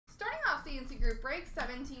Fancy Group Break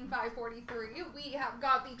 17543. We have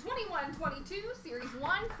got the 21-22 Series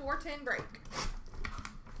 1 410 break.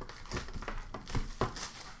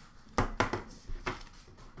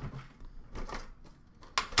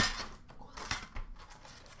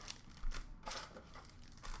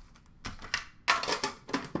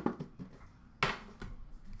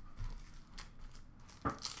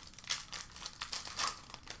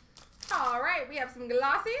 All right, we have some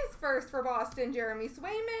glossies. First for Boston, Jeremy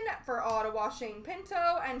Swayman. For Ottawa, Shane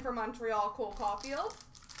Pinto. And for Montreal, Cole Caulfield.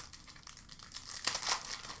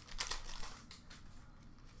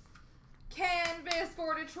 Canvas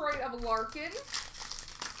for Detroit of Larkin.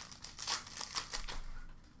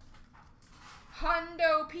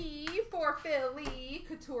 Hundo P for Philly,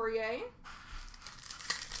 Couturier.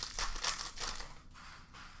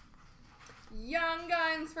 Young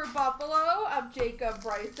Guns for Buffalo of Jacob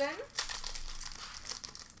Bryson.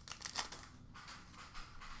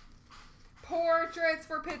 Portraits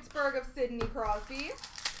for Pittsburgh of Sidney Crosby.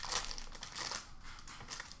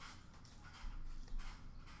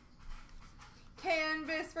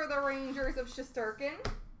 Canvas for the Rangers of Shesterkin.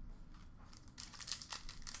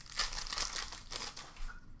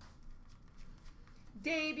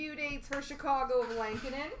 Debut dates for Chicago of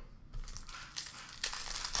Lankinen.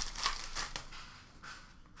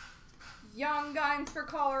 Young Guns for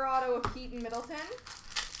Colorado of Keaton Middleton.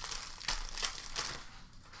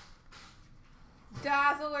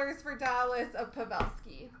 Dazzlers for Dallas of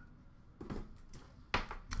Pavelski.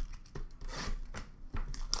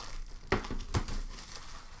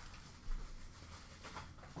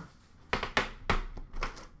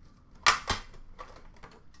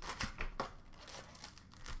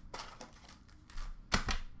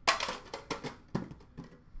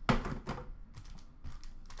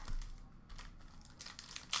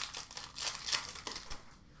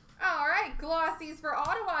 Glossies for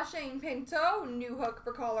Ottawa, Shane Pinto. Newhook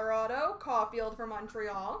for Colorado. Caulfield for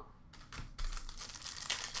Montreal.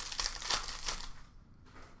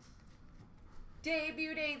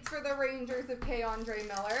 Debut dates for the Rangers of K-Andre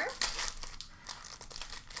Miller.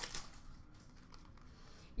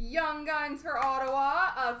 Young Guns for Ottawa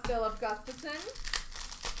of Philip Gustafson.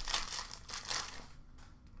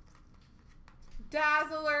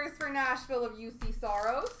 Dazzlers for Nashville of UC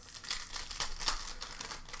Saros.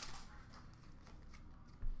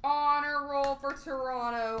 Honor Roll for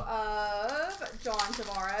Toronto of John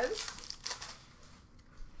Tavares.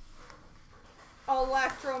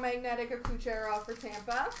 Electromagnetic of CloutsnChara for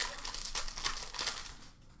Tampa.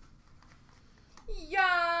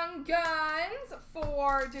 Young Guns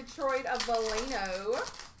for Detroit of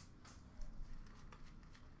Veleno.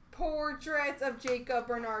 Portraits of Jacob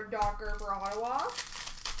Bernard Docker for Ottawa.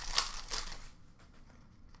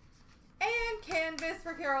 And Canvas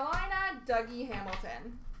for Carolina, Dougie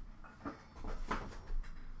Hamilton.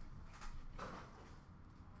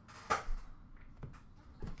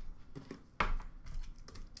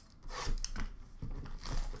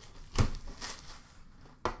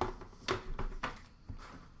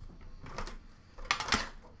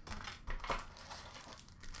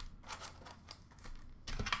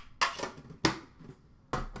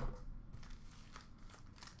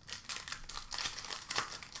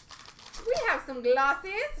 Some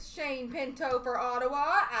glossies. Shane Pinto for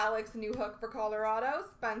Ottawa. Alex Newhook for Colorado.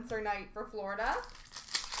 Spencer Knight for Florida.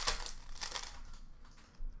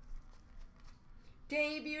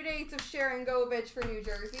 Debut dates of Sharon Govich for New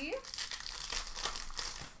Jersey.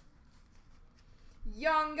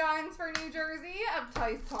 Young Guns for New Jersey of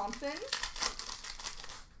Tyce Thompson.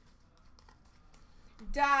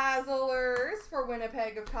 Dazzlers for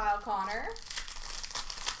Winnipeg of Kyle Connor.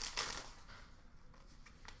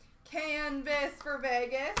 Canvas for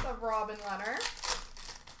Vegas of Robin Leonard.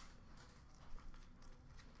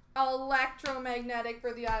 Electromagnetic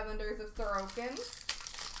for the Islanders of Sorokin.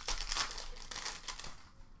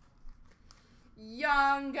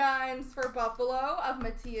 Young Guns for Buffalo of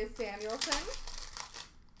Matthias Samuelsson.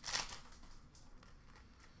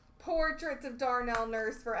 Portraits of Darnell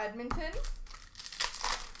Nurse for Edmonton.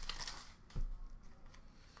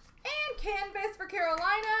 And Canvas for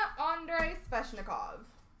Carolina, Andrei Svechnikov.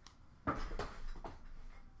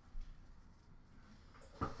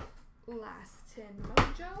 Last 10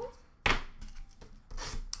 mojo.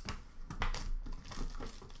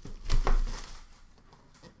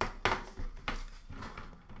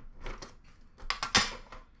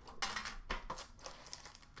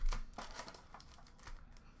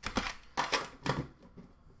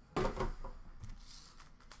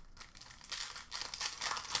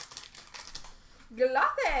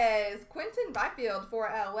 Glosses. Quinton Byfield for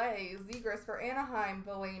LA. Zegras for Anaheim.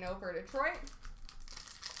 Veleno for Detroit.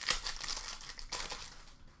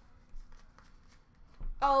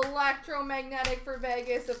 Electromagnetic for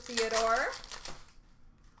Vegas of Theodore.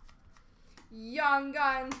 Young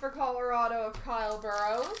Guns for Colorado of Kyle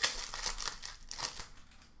Burrows.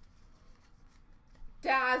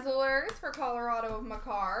 Dazzlers for Colorado of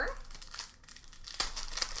Makar.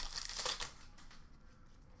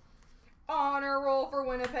 Honor Roll for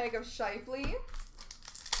Winnipeg of Scheifele.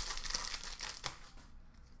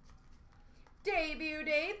 Debut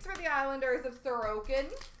dates for the Islanders of Sorokin.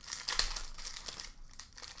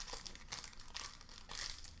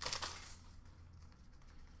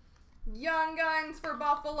 Young Guns for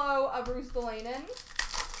Buffalo of Rustalainen.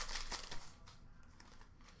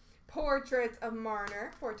 Portraits of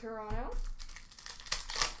Marner for Toronto.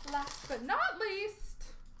 Last but not least,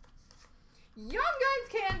 Young Guns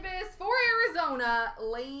canvas for Arizona,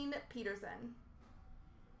 Lane Peterson.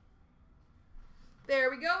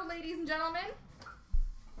 There we go, ladies and gentlemen.